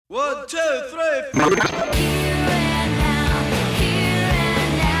1, 2, 3, 4.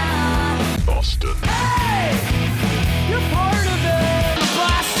 Boston. Hey! You're part of it!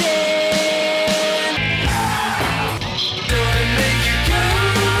 Boston! Gonna make you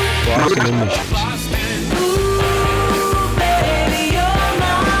good! Boston Emissions. Boston! Ooh, baby, you're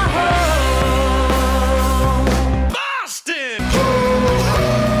my home! Boston!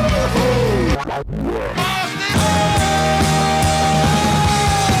 Boston!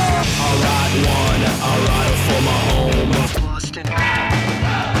 Alright, one, alright for my home. Boston.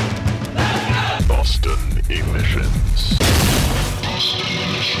 Boston Emissions.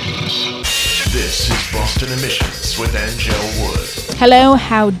 This is Boston Emissions with Angel Wood. Hello,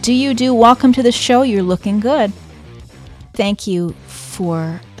 how do you do? Welcome to the show. You're looking good. Thank you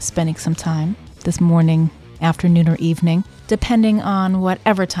for spending some time this morning, afternoon, or evening, depending on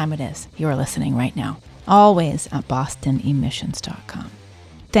whatever time it is you're listening right now. Always at bostonemissions.com.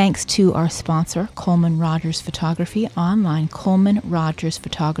 Thanks to our sponsor, Coleman Rogers Photography, online,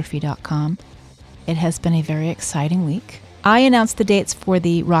 colemanrogersphotography.com. It has been a very exciting week. I announced the dates for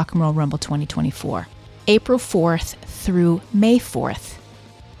the Rock and Roll Rumble 2024, April 4th through May 4th.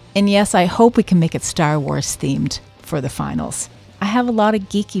 And yes, I hope we can make it Star Wars themed for the finals. I have a lot of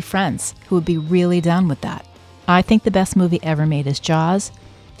geeky friends who would be really down with that. I think the best movie ever made is Jaws.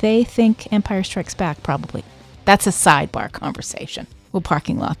 They think Empire Strikes Back, probably. That's a sidebar conversation. We'll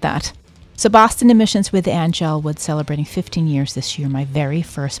parking lot that. So Boston Emissions with Angel Wood celebrating 15 years this year, my very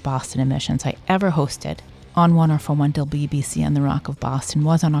first Boston Emissions I ever hosted on 104.1 WBC on the Rock of Boston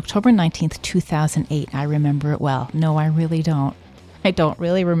was on October 19th, 2008. I remember it well. No, I really don't. I don't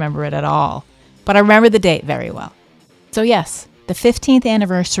really remember it at all. But I remember the date very well. So yes, the 15th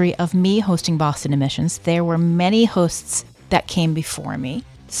anniversary of me hosting Boston Emissions. There were many hosts that came before me,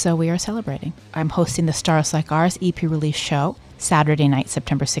 so we are celebrating. I'm hosting the Stars Like Ours EP release show Saturday night,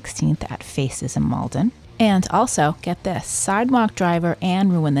 September 16th at Faces in Malden. And also, get this, Sidewalk Driver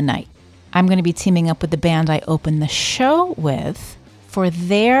and Ruin the Night. I'm going to be teaming up with the band I opened the show with for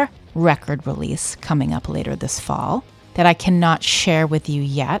their record release coming up later this fall that I cannot share with you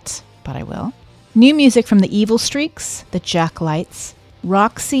yet, but I will. New music from the Evil Streaks, the Jacklights,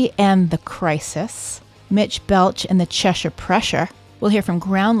 Roxy and the Crisis, Mitch Belch and the Cheshire Pressure. We'll hear from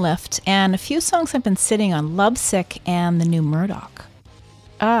Groundlift and a few songs I've been sitting on, Lovesick and the new Murdoch.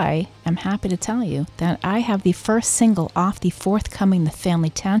 I am happy to tell you that I have the first single off the forthcoming The Family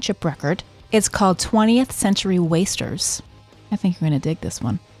Township record. It's called 20th Century Wasters. I think you're going to dig this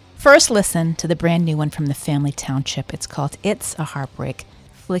one. First listen to the brand new one from The Family Township. It's called It's a Heartbreak.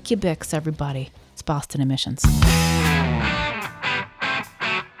 Flick your Bix, everybody. It's Boston Emissions.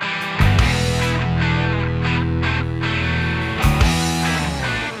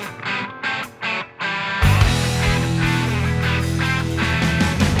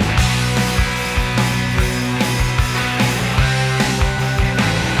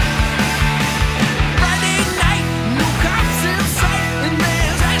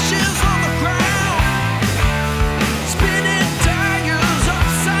 Spinning tires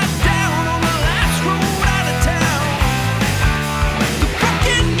upside down on the last road out of town.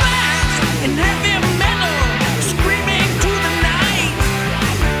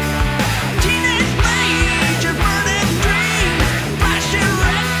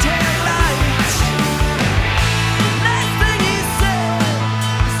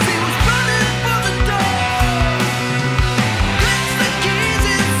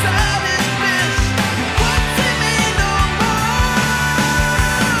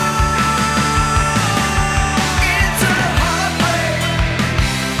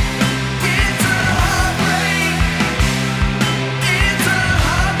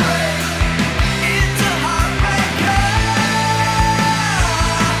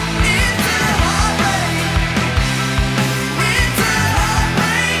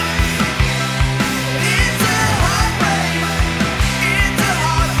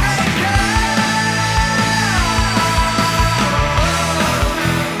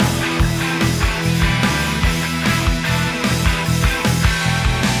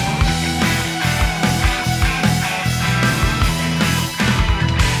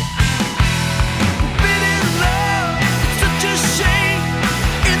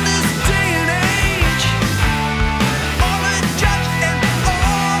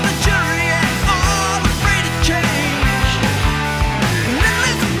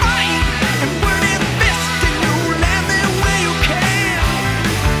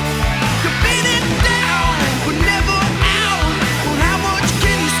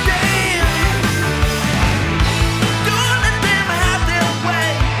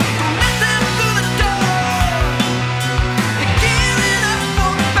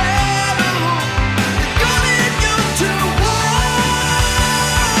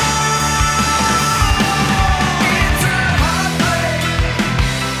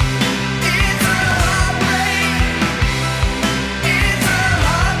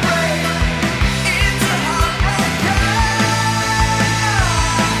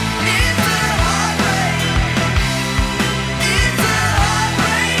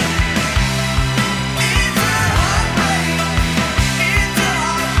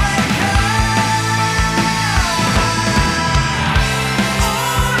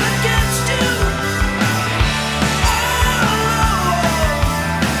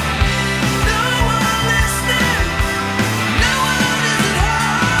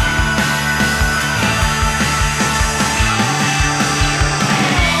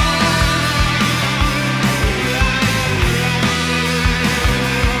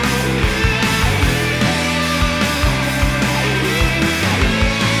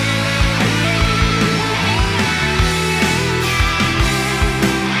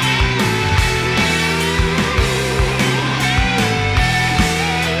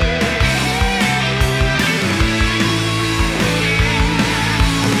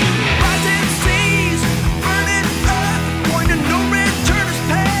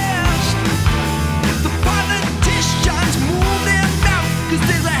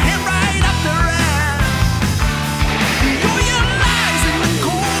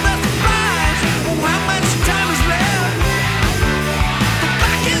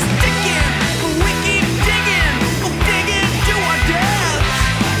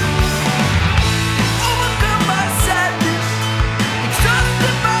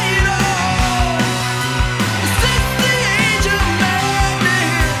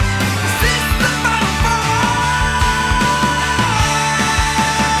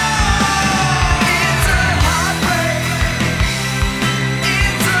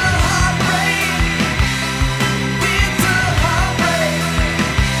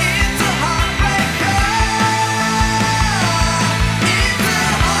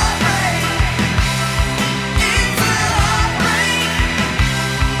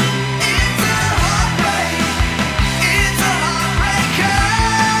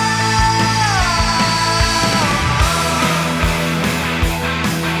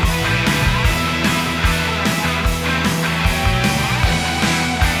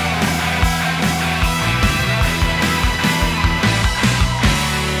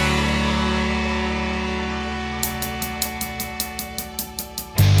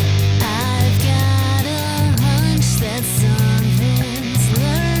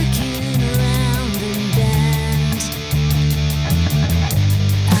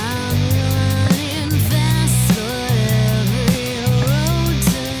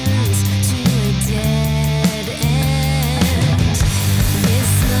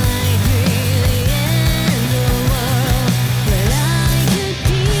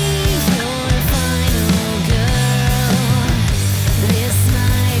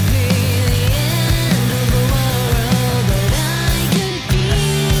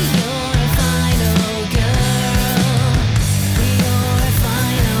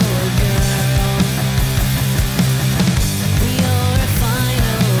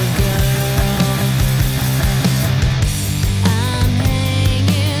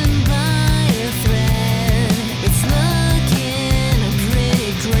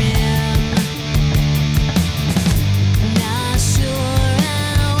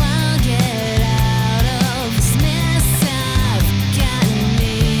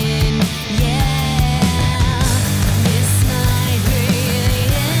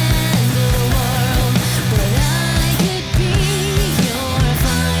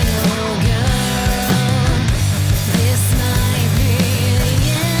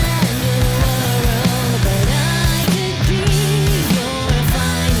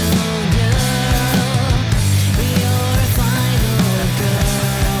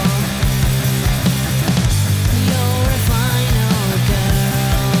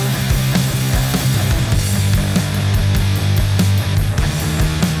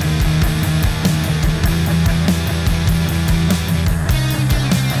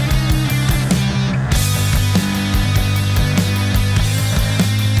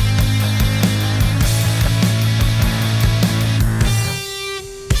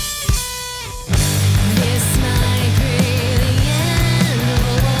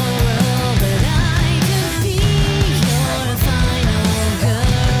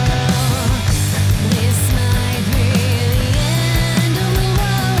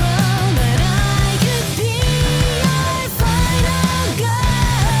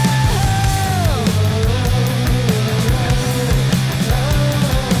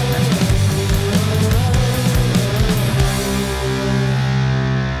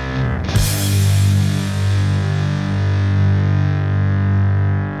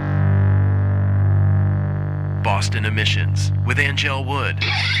 H.L. Wood.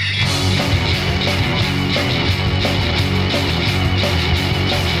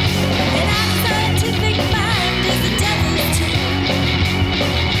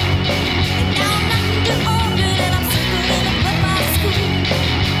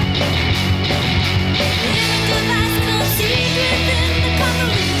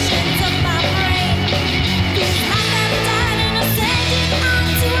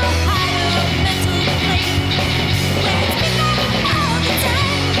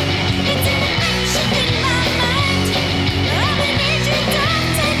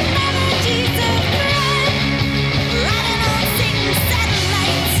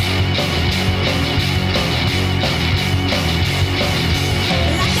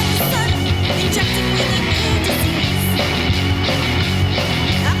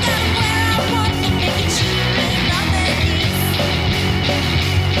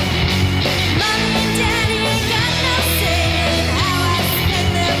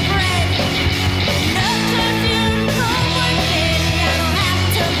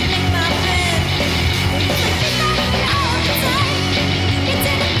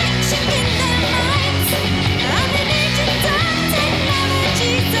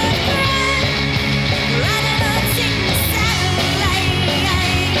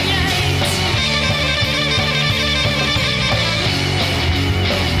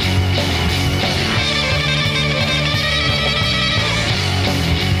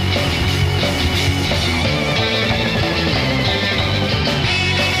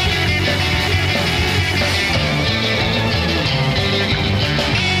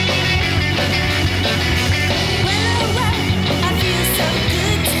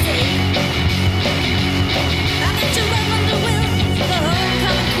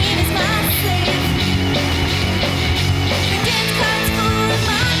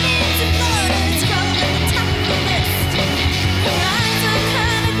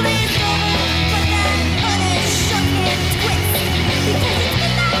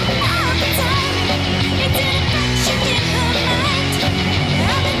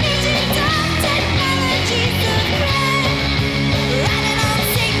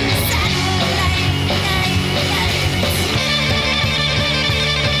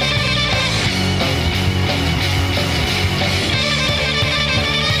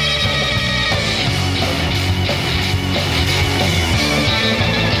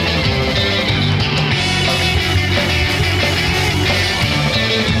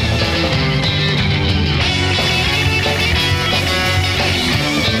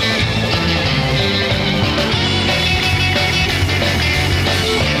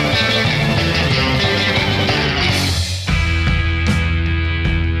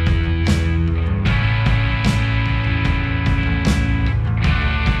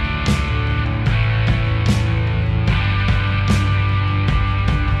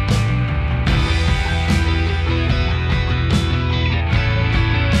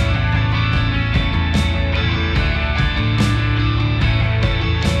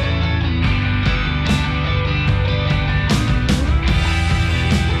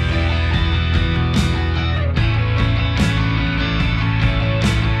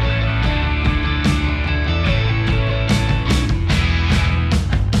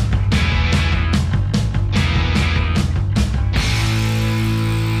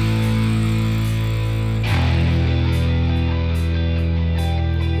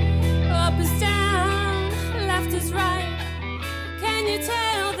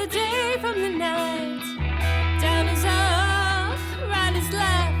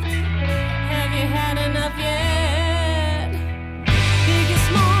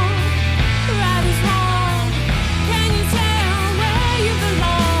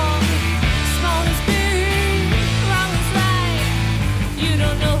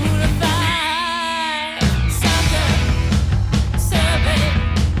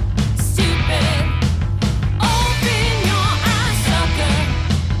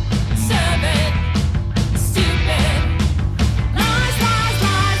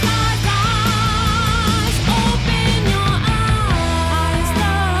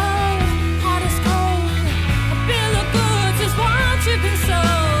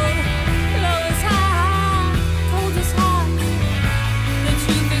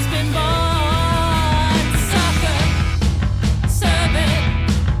 Truth is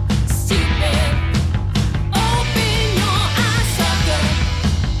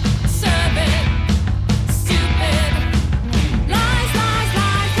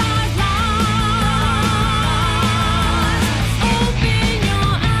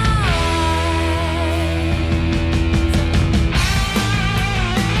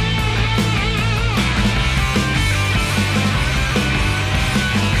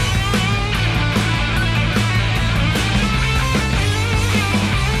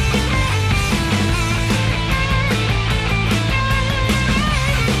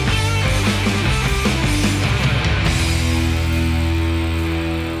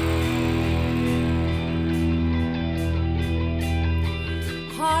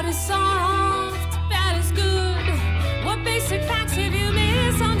is soft, bad is good. What basic facts have you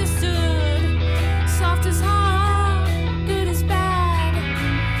misunderstood? Soft is hard, good is bad.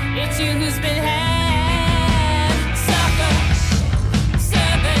 It's you who's been had. Sucker,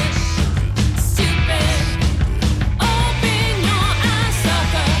 servant, stupid. Open your eyes,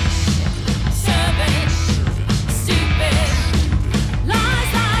 sucker, servant, stupid.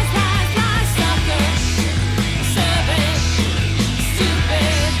 Lies, lies, lies, lies, sucker, servant,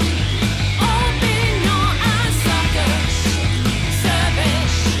 stupid. Open your eyes, sucker, servant,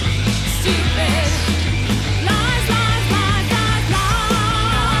 stupid. Lies, lies, lies, lies, lies.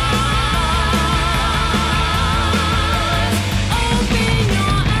 Open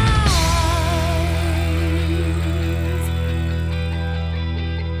your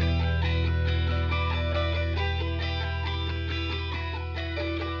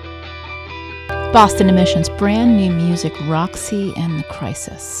Boston Emissions brand new music, Roxy and the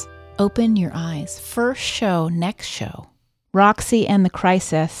Crisis. Open your eyes. First show, next show. Roxy and the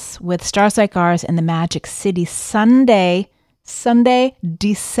Crisis with Stars Like Ours in the Magic City Sunday, December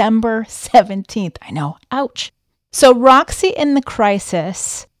 17th. I know, ouch. So Roxy and the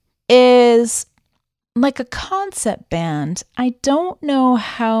Crisis is like a concept band. I don't know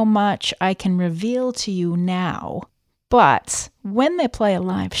how much I can reveal to you now, but when they play a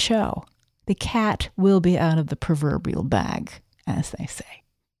live show, the cat will be out of the proverbial bag, as they say.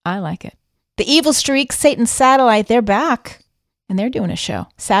 I like it. The Evil Streak, Satan's Satellite, they're back. And they're doing a show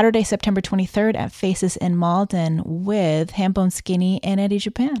Saturday, September 23rd at Faces in Malden with Hambone Skinny and Eddie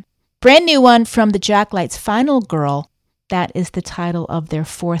Japan. Brand new one from the Jacklights, Final Girl. That is the title of their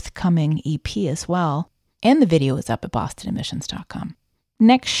forthcoming EP as well. And the video is up at bostonemissions.com.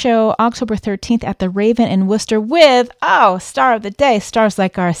 Next show, October 13th at the Raven in Worcester with, star of the day, Stars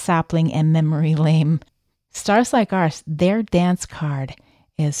Like Ours, Sapling and Memory Lane. Stars Like Ours, their dance card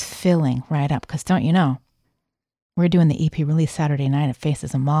is filling right up. Because don't you know, we're doing the EP release Saturday night at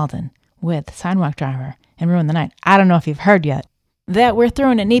Faces in Malden with Sidewalk Driver and Ruin the Night. I don't know if you've heard yet that we're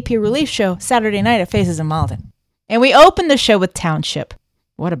throwing an EP release show Saturday night at Faces in Malden. And we opened the show with Township.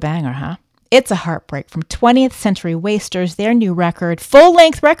 What a banger, huh? It's a Heartbreak from 20th Century Wasters, their new record,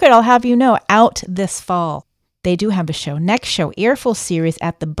 full-length record, I'll have you know, out this fall. They do have a show. Next show, Earful Series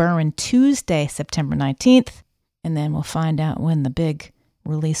at the Burren Tuesday, September 19th. And then we'll find out when the big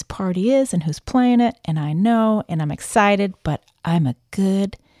release party is and who's playing it. And I know, and I'm excited, but I'm a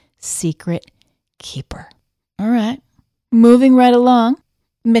good secret keeper. All right, moving right along.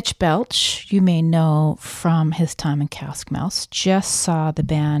 Mitch Belch, you may know from his time in Cask Mouse, just saw the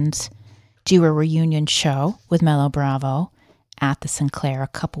band do a reunion show with Mello Bravo at the Sinclair a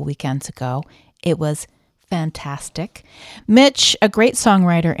couple weekends ago. It was fantastic. Mitch, a great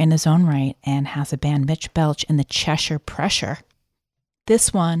songwriter in his own right, and has a band, Mitch Belch and the Cheshire Pressure.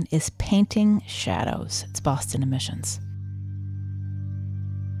 This one is Painting Shadows. It's Boston Emissions.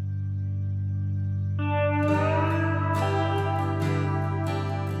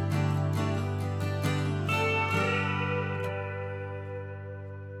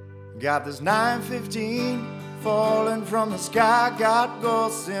 Got this 915 falling from the sky. Got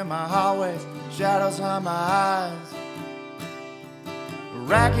ghosts in my hallways, shadows on my eyes.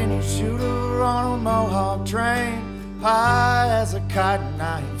 Racking your shooter on a Mohawk train, high as a kite, and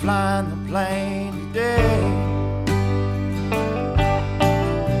I ain't flying the plane today.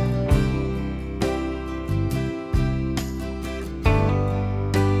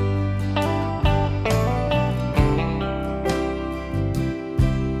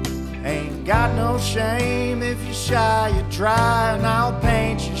 Got no shame if you're shy, you try, and I'll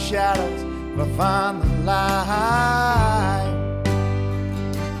paint your shadows if I find the light.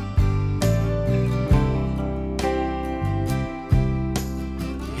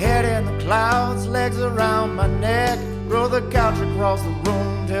 Head in the clouds, legs around my neck, roll the couch across the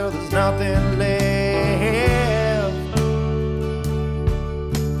room till there's nothing left.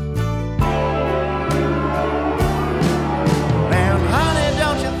 And honey,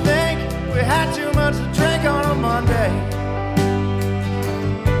 don't you think we had too much to drink on a Monday?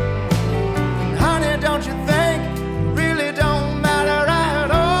 And honey, don't you think it really don't matter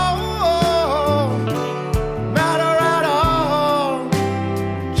at all? Matter at all.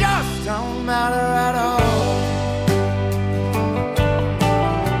 Just don't matter at all.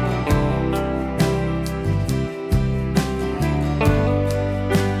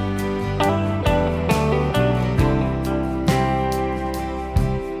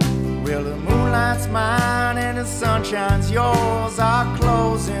 Well, the moonlight's mine and the sunshine's yours. Our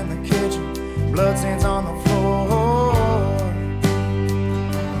clothes in the kitchen, bloodstains on the floor.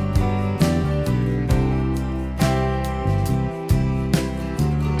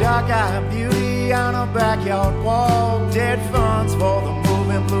 a beauty on a backyard wall. Dead funds for the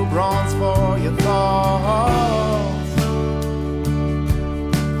moving blue bronze for your thoughts.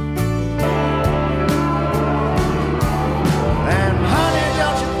 And honey,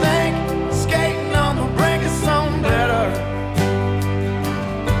 don't you think skating on the brink is something better?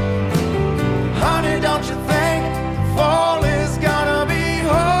 Honey, don't you think fall is gonna be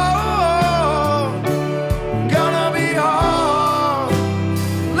hard? Gonna be hard.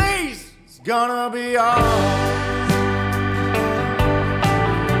 At least it's gonna be hard.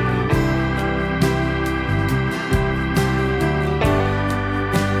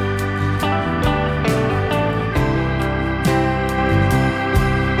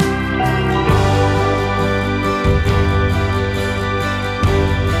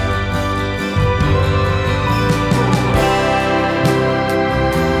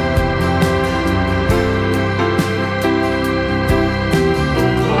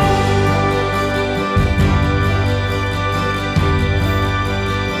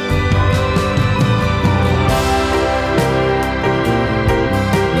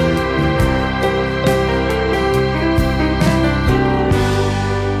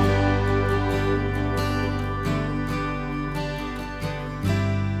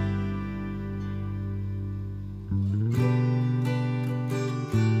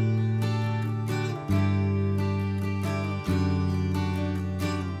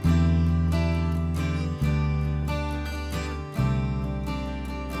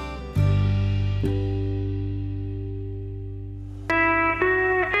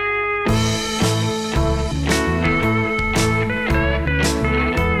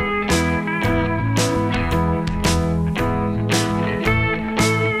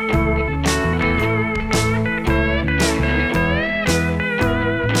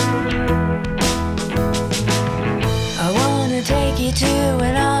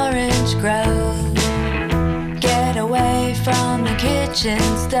 kitchen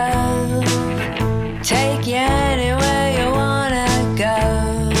stove. Take you anywhere you wanna go.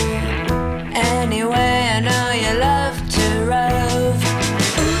 Anywhere I know you love to rove.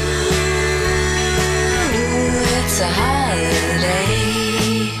 Ooh, it's a holiday.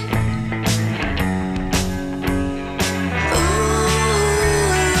 Ooh,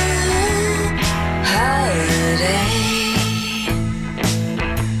 holiday.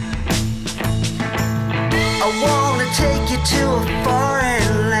 I wanna take you to a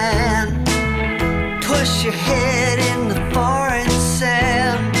foreign land. Push your head in the foreign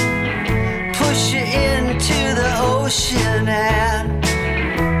sand. Push you into the ocean and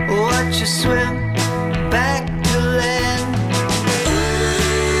watch you swim back to land.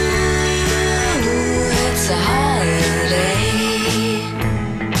 Ooh, it's a holiday.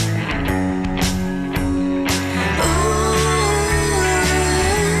 Ooh,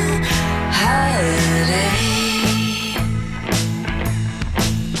 holiday.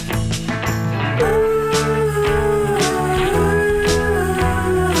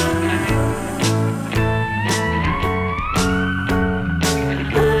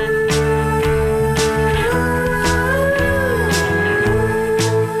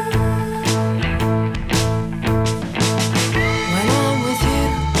 When I'm with you,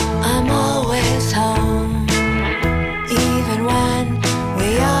 I'm always home. Even when we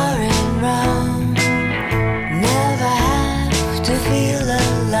are in Rome, never have to feel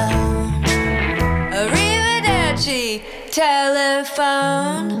alone. Arrivederci,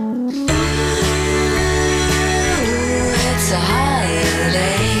 telephone. Ooh, it's a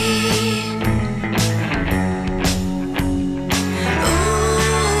holiday. Ooh,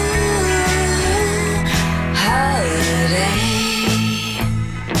 holiday.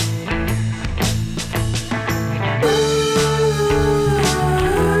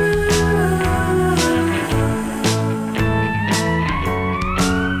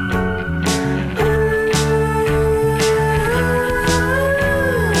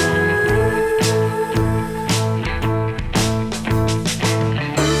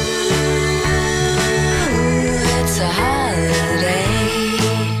 Ooh, it's a holiday.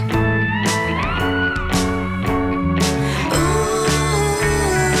 Ooh,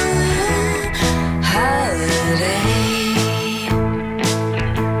 holiday.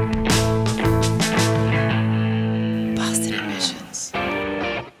 Boston Emissions.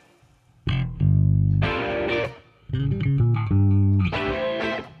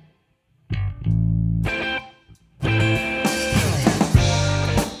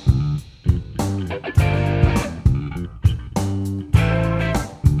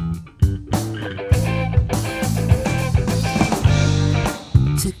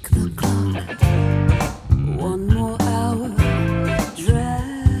 Tick the clock, one more hour,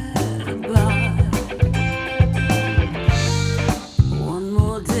 drag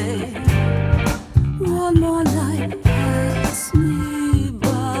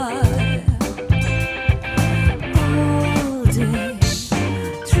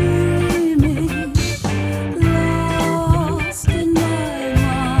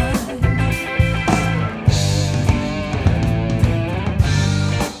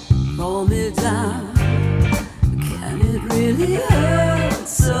calm me down. Can it really hurt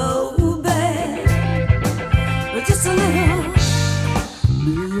so bad? But just a little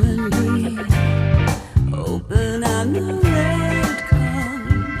blue and green, open and the red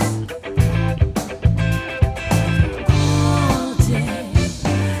comes. All day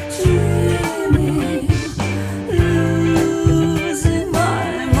dreaming, losing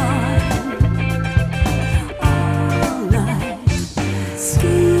my mind. All night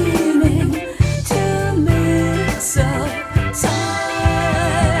scheming to mix up time.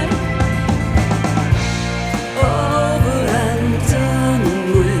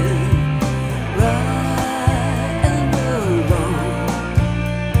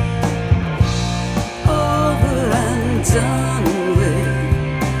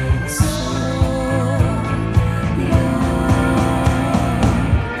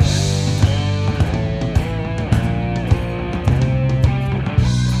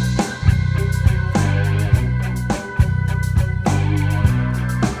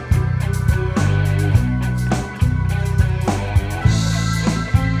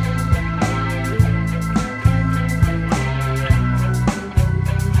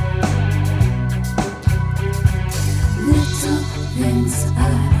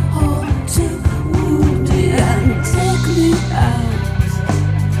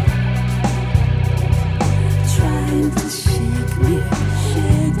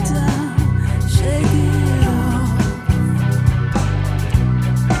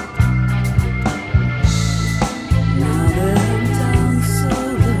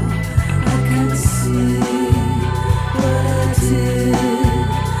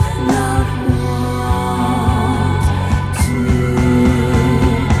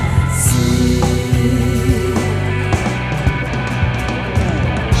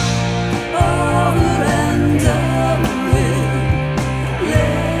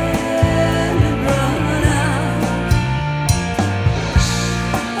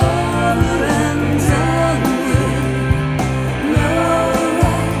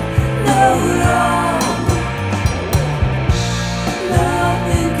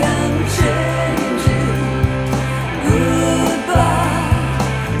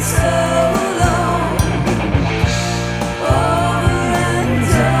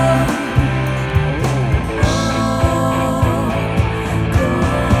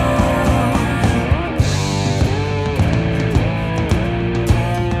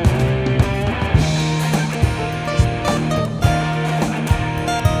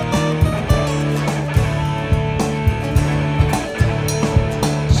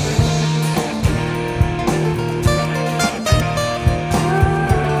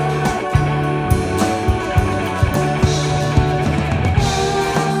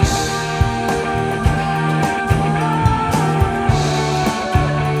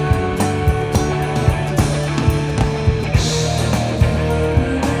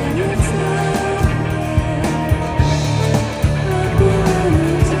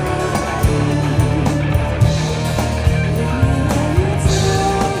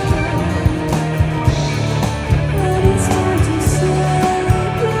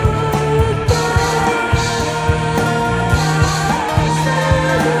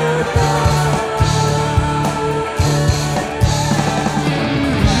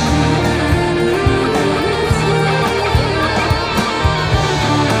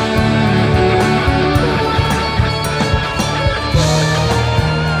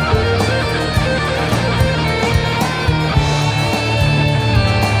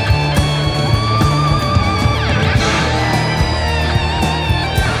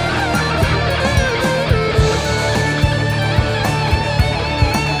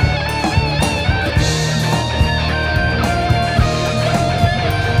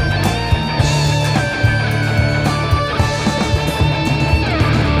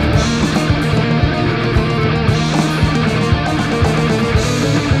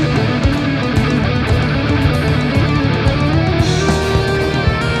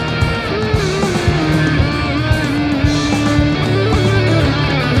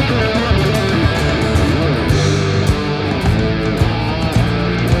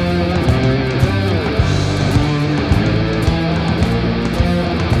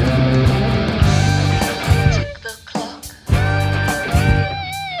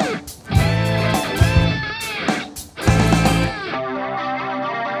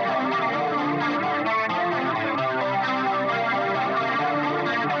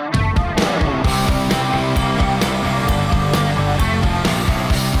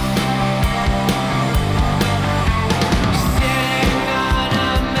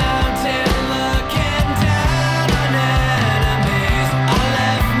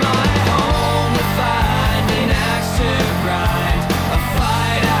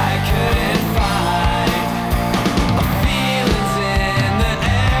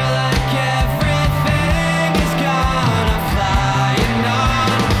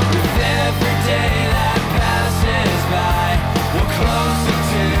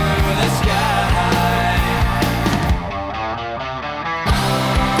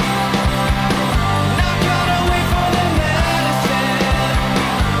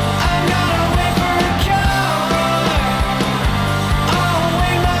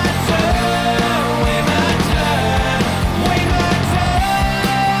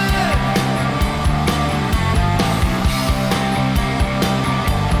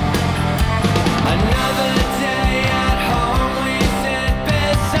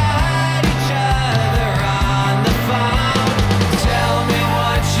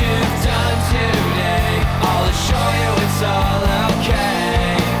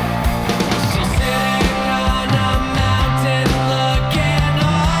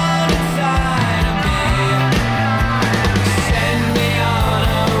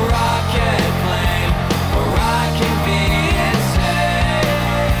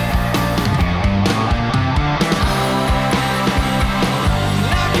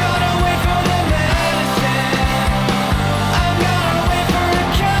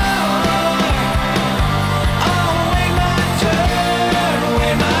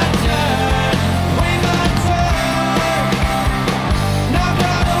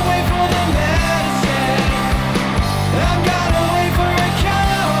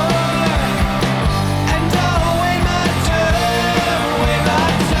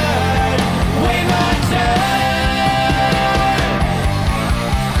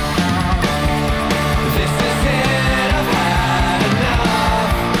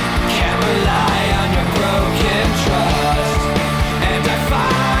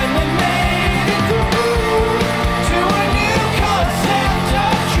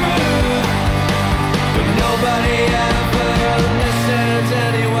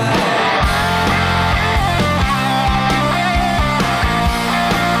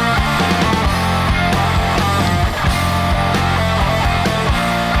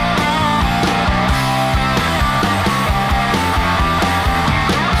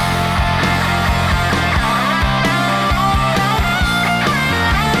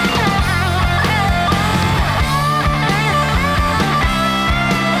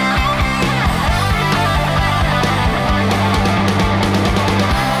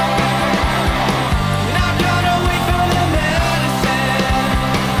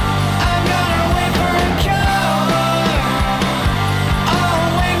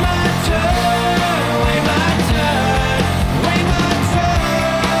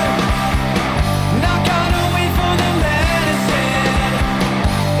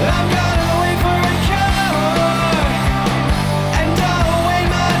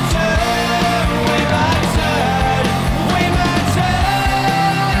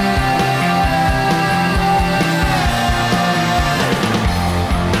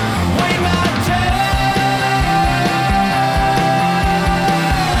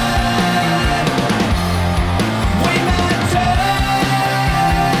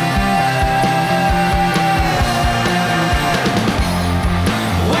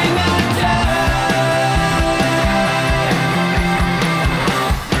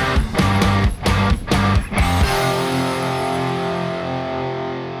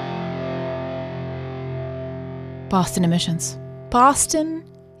 Boston Emissions. Boston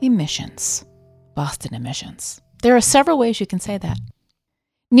Emissions. Boston Emissions. There are several ways you can say that.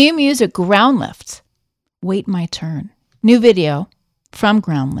 New music, Groundlift. Wait My Turn. New video from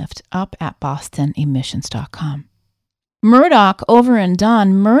Groundlift up at bostonemissions.com. Murdoch over and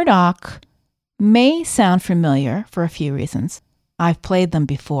done. Murdoch may sound familiar for a few reasons. I've played them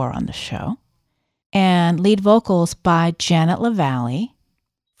before on the show. And lead vocals by Janet LaValle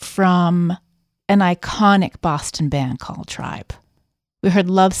from an iconic Boston band called Tribe. We heard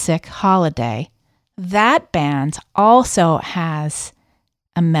Lovesick, Holiday. That band also has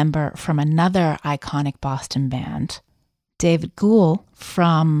a member from another iconic Boston band, David Gould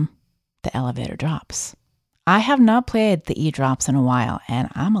from the Elevator Drops. I have not played the E-Drops in a while, and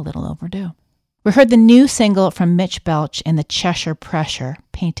I'm a little overdue. We heard the new single from Mitch Belch in the Cheshire Pressure,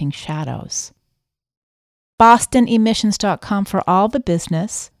 Painting Shadows. BostonEmissions.com for all the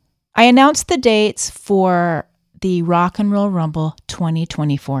business. I announced the dates for the Rock and Roll Rumble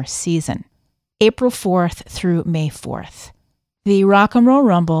 2024 season, April 4th through May 4th. The Rock and Roll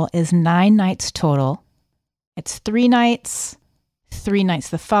Rumble is 9 nights total. It's 3 nights, 3 nights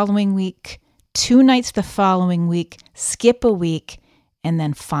the following week, 2 nights the following week, skip a week, and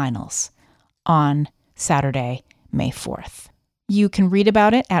then finals on Saturday, May 4th. You can read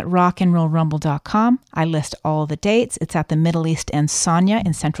about it at rockandrollrumble.com. I list all the dates. It's at the Middle East and Sonia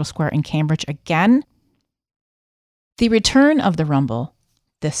in Central Square in Cambridge again. The return of the Rumble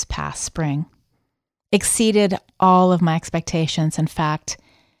this past spring exceeded all of my expectations. In fact,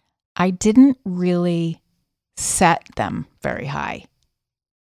 I didn't really set them very high.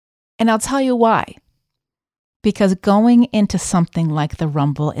 And I'll tell you why. Because going into something like the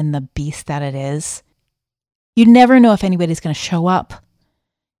Rumble in the beast that it is, you never know if anybody's going to show up.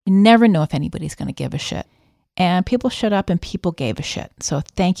 You never know if anybody's going to give a shit. And people showed up and people gave a shit. So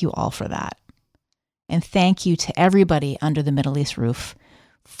thank you all for that. And thank you to everybody under the Middle East roof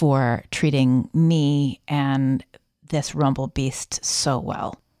for treating me and this Rumble beast so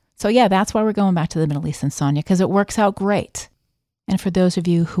well. So yeah, that's why we're going back to the Middle East and Sonia, because it works out great. And for those of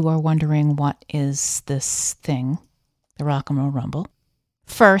you who are wondering what is this thing, the Rock and Roll Rumble,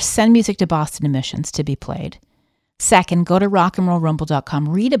 first, send music to Boston Emissions to be played. Second, go to rockandrollrumble.com,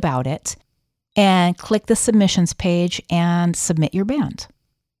 read about it, and click the submissions page and submit your band.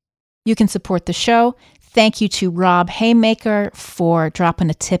 You can support the show. Thank you to Rob Haymaker for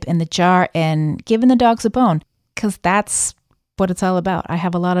dropping a tip in the jar and giving the dogs a bone, because that's what it's all about. I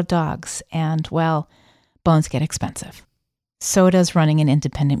have a lot of dogs, and, well, bones get expensive. So does running an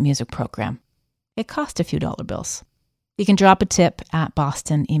independent music program. It costs a few dollar bills. You can drop a tip at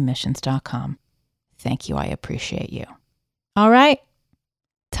bostonemissions.com. Thank you. I appreciate you. All right.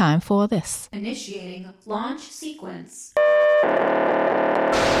 Time for this. Initiating launch sequence.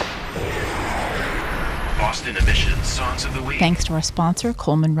 Boston Emissions Songs of the Week. Thanks to our sponsor,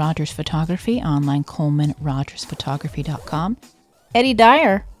 Coleman Rogers Photography, online ColemanRogersPhotography.com. Eddie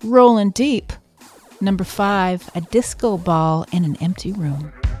Dyer, Rolling Deep. Number 5, A Disco Ball in an Empty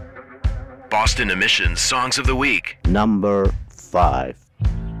Room. Boston Emissions Songs of the Week. Number 5.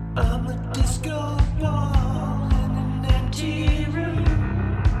 I'm a disco ball in an empty room.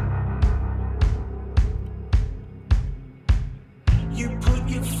 You put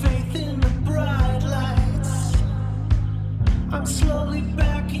your faith in the bright lights. I'm slowly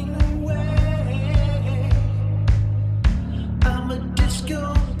backing away. I'm a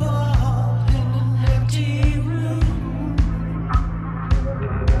disco ball in an empty room.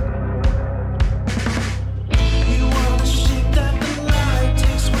 You are the shape that the light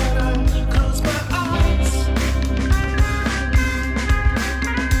takes when I close my eyes.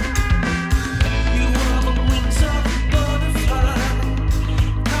 You are the wings of a butterfly,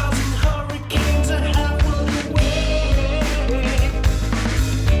 causing hurricanes to happen away.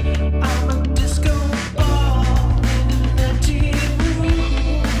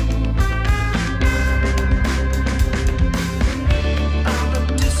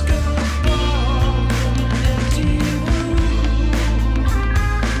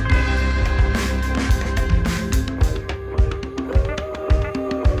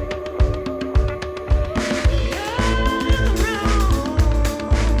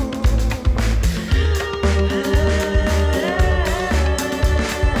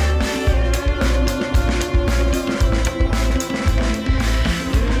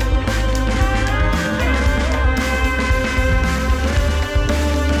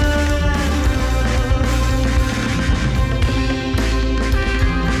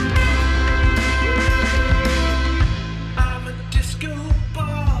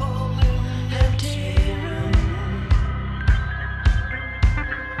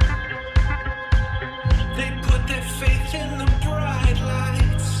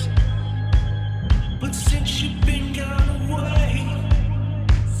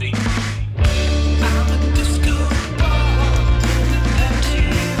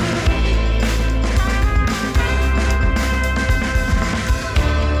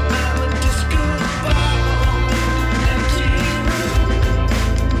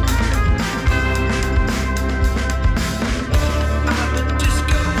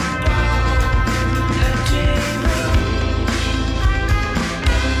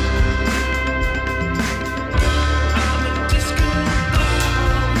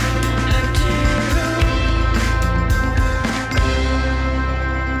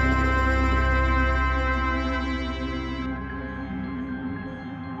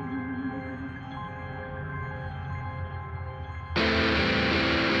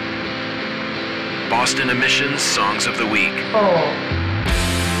 Boston Emissions Songs of the Week.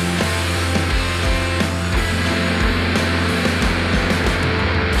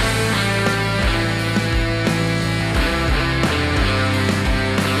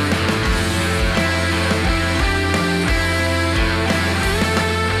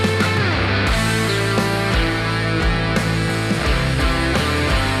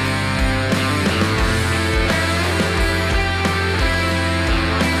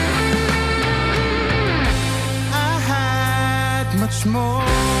 I had much more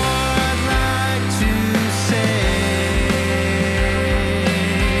I'd like to say.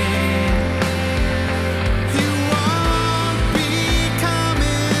 You won't be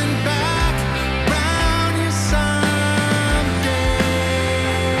coming back round here someday.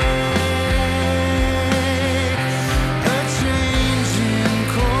 A change in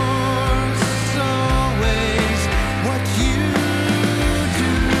course is always what you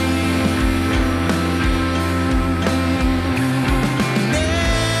do.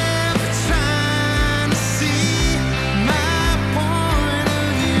 Never trying to see my point of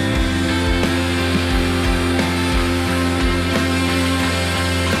view.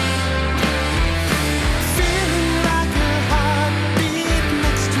 Feeling like a heartbeat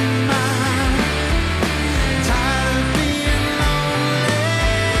next to mine. Tired of being lonely.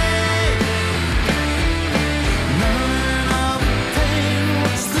 Knowing all the pain,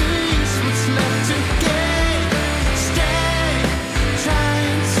 what's the use? What's left to gain? Stay,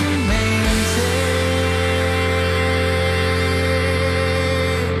 trying to maintain.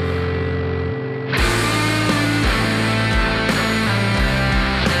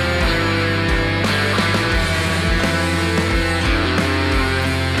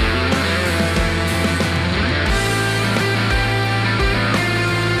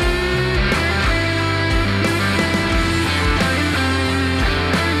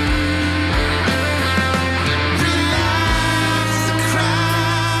 Relax the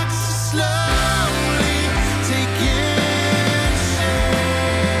cracks slowly taking shape.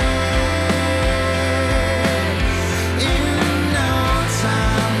 In no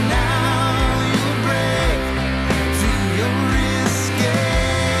time now you'll break through your escape.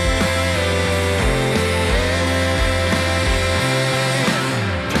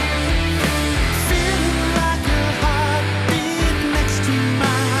 Feeling like a heartbeat next to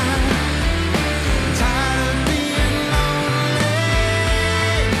mine. Tired of being lonely.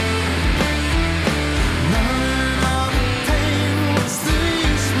 Knowing all the pain, what's the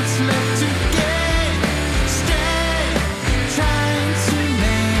use? What's left to gain? Stay, trying to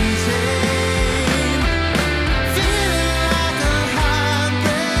maintain. Feeling like a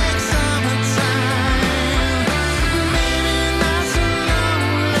heartbreak summertime. Maybe not so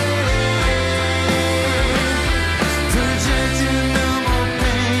lonely. Projecting no more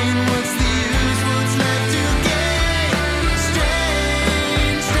pain. What's the use? What's left to gain?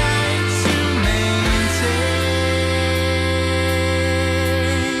 Strange, trying to maintain.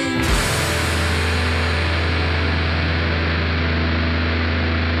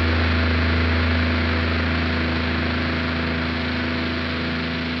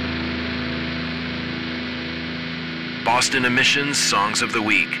 Boston Emissions Songs of the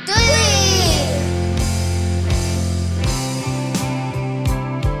Week.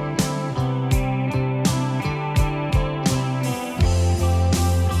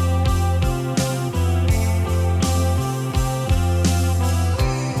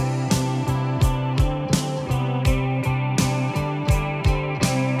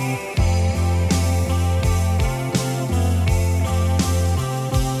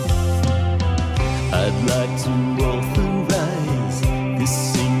 I'd like to authorize this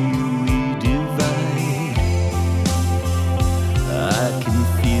senorita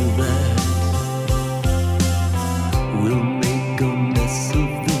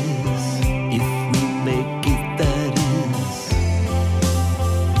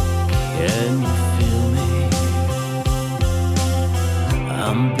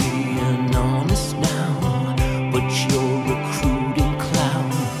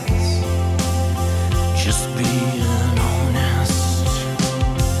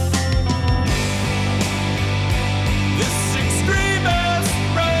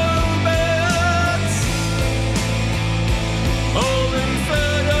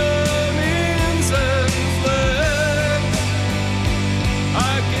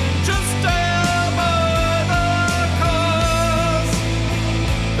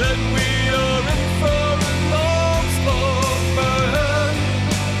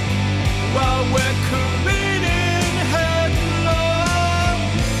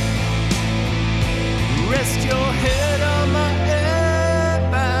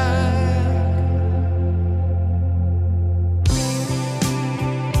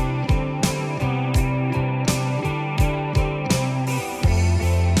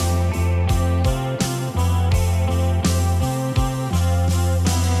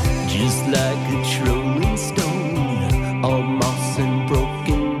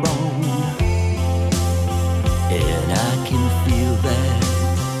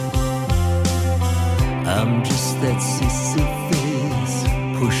I'm just that Sisyphus,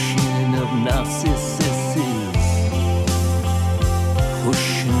 pushing up narcissuses,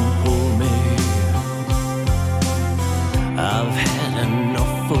 push and pull me. I've had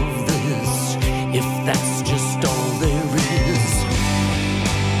enough of this, if that's just all there is.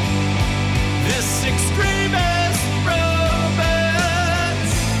 This extremist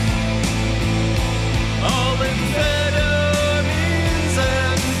romance, all amphetamines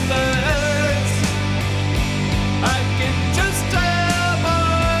and facts. I can just tell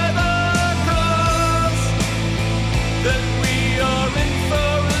by the cause that we are in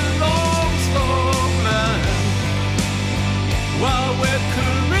for a long, slow man, while we're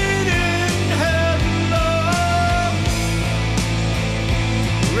careening headlong.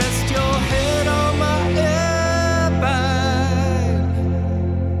 Rest your head on my airbag.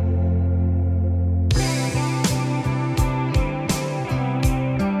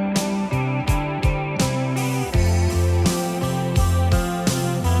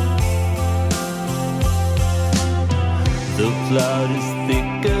 The cloud is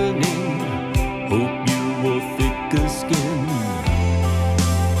thickening. Hope you wore thicker skin.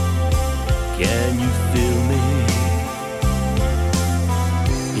 Can you feel me?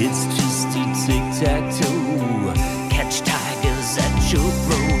 It's just a tic-tac-toe. Catch tigers at your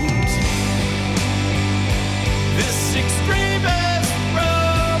throat. This extremist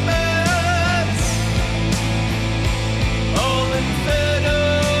romance, all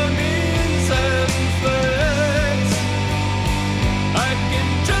amphetamines and facts. I can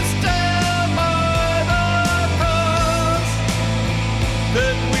just tell by the cause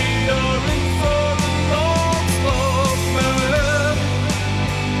that we are in for a long, slow burn,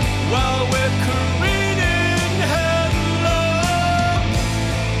 while we're careening headlong.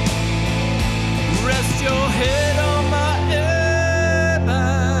 Rest your head on my airbag.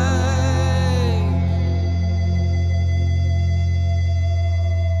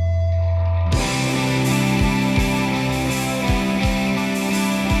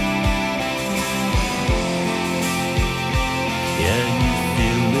 Can you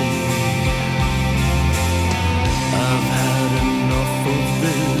feel me? I've had enough of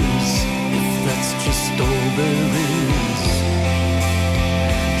this, if that's just all there is.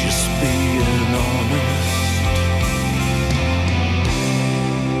 Just being honest.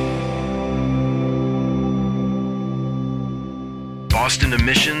 Boston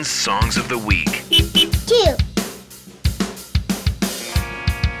Emissions Songs of the Week. 2.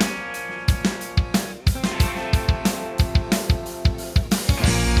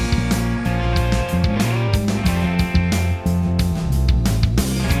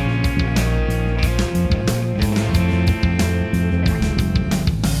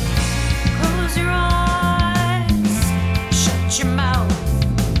 Close your eyes, shut your mouth,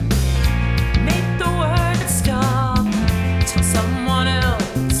 make the word stop, tell someone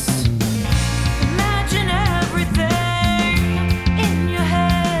else. Imagine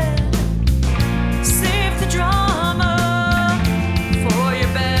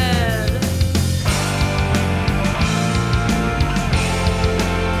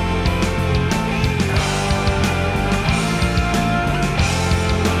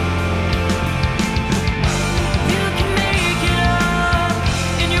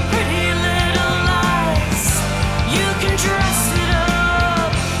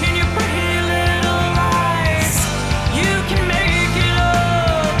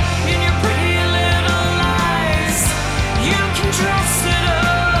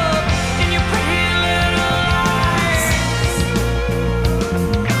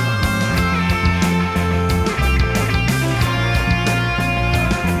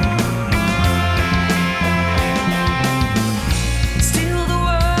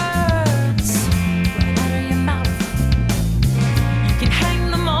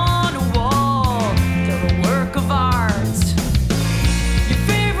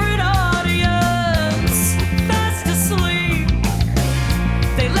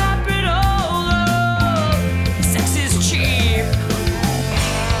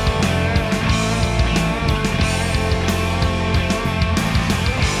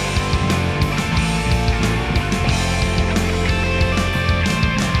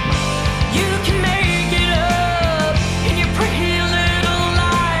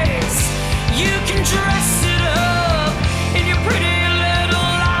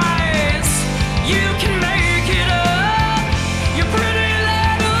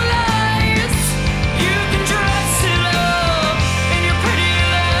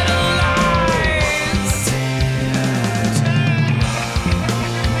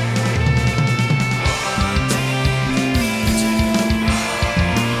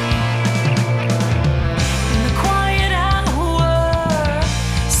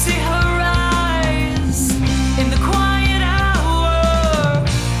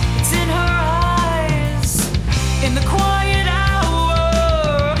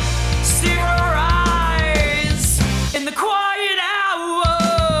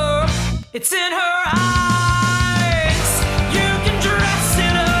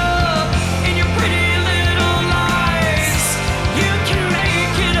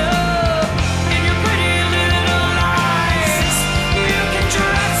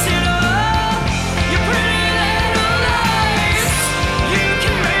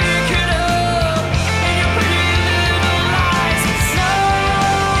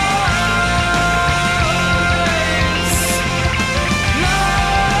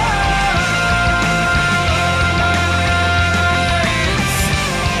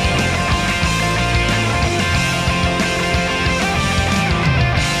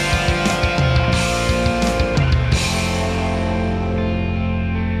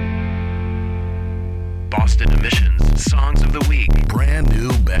Boston Emissions Songs of the Week. Brand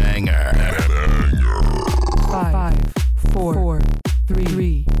new banger. 5, 4,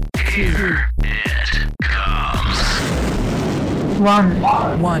 3, 2. Here it comes. 1.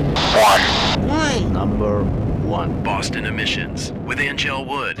 Number 1. Boston Emissions with Angel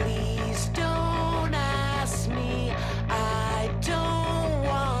Wood. Please don't ask me. I don't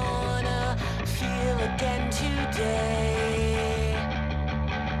wanna feel again today.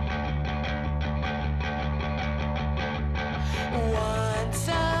 Once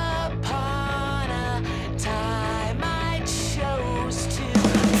upon a time I chose to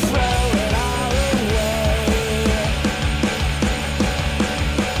throw it all away.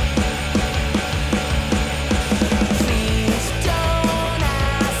 Please don't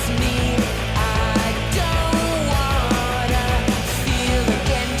ask me. I don't wanna feel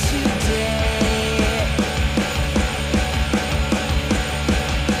again today.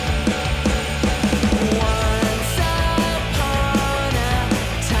 Once upon a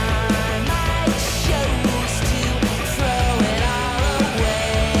time I chose to throw it all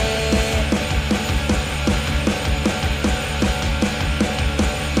away.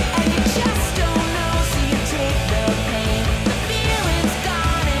 And you just don't know, so you take the pain. The feeling's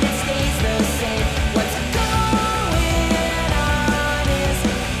gone and it stays the same. What's going on is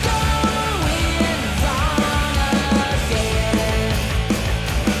going wrong again.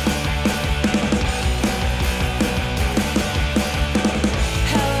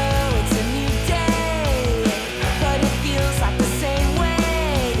 Hello, it's a new day, but it feels like the same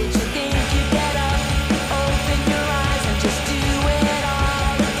way. Did you think you'd get up, open your eyes and just do it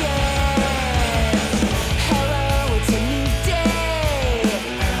all again? Hello, it's a new day.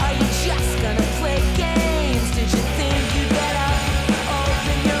 Are you just gonna play games? Did you think you'd get up,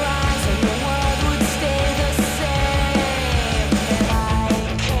 open your eyes and the world would stay the same? And I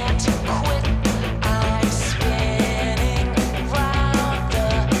can't quit. I'm spinning round. The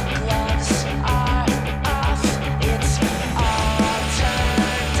gloves are off. It's all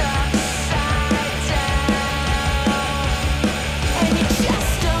turned upside down. And you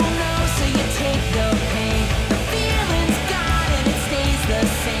just don't know, so you take the pain. The feeling's gone and it stays the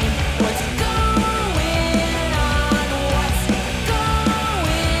same. What's going on? What's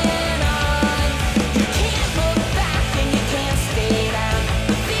going on? You can't look back and you can't stay down.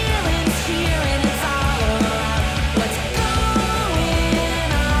 The feeling's here and it's all around. What's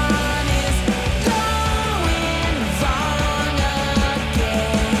going on is going wrong again.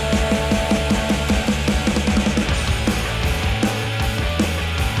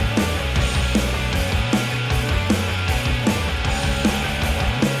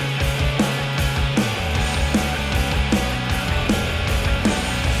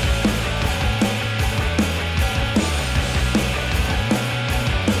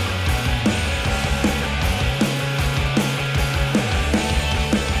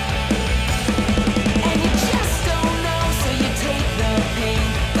 And you just don't know, so you take the pain.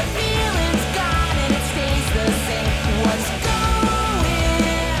 The feeling's gone and it stays the same. What's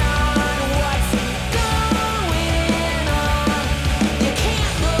going on? What's going on? You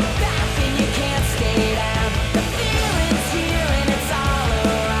can't look back and you can't stay down. The feeling's here and it's all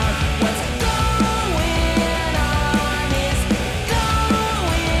around. What's going on is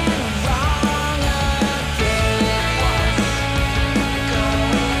going wrong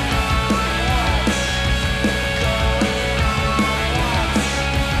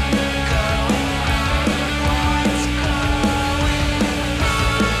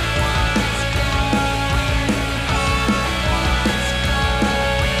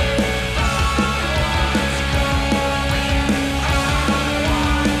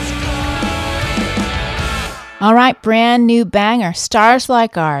All right, brand new banger, Stars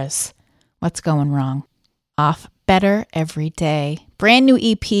Like Ours. What's going wrong? Off better every day. Brand new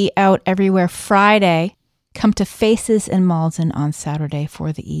EP out everywhere Friday. Come to Faces in Malden on Saturday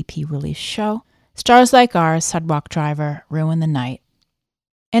for the EP release show. Stars Like Ours, Sidewalk Driver, Ruin the Night.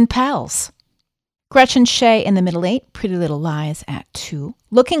 And Pals. Gretchen Shea in the middle 8, Pretty Little Lies at 2.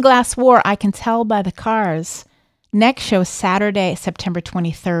 Looking Glass War, I Can Tell by the Cars. Next show Saturday, September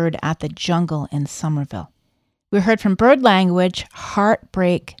 23rd at the Jungle in Somerville. We heard from Bird Language,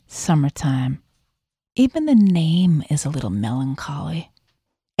 Heartbreak Summertime. Even the name is a little melancholy.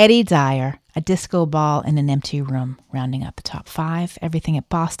 Eddie Dyer, A Disco Ball in an Empty Room, rounding out the top 5. Everything at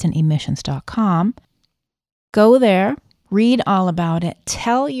bostonemissions.com. Go there, read all about it,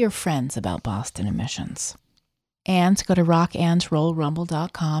 tell your friends about Boston Emissions. And go to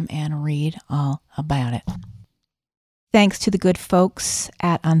rockandsrollrumble.com and read all about it. Thanks to the good folks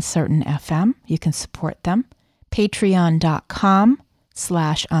at Uncertain FM. You can support them.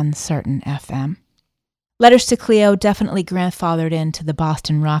 Patreon.com/UncertainFM. Letters to Cleo definitely grandfathered into the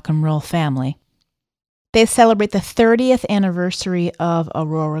Boston rock and roll family. They celebrate the 30th anniversary of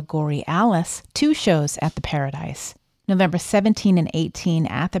Aurora Borealis, 2 shows at the Paradise, November 17 and 18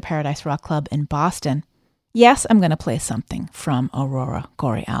 at the Paradise Rock Club in Boston. Yes, I'm going to play something from Aurora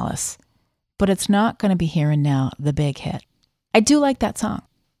Borealis, but it's not going to be Here and Now, the big hit. I do like that song.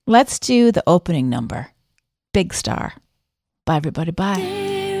 Let's do the opening number, Big Star. Bye, everybody. Bye.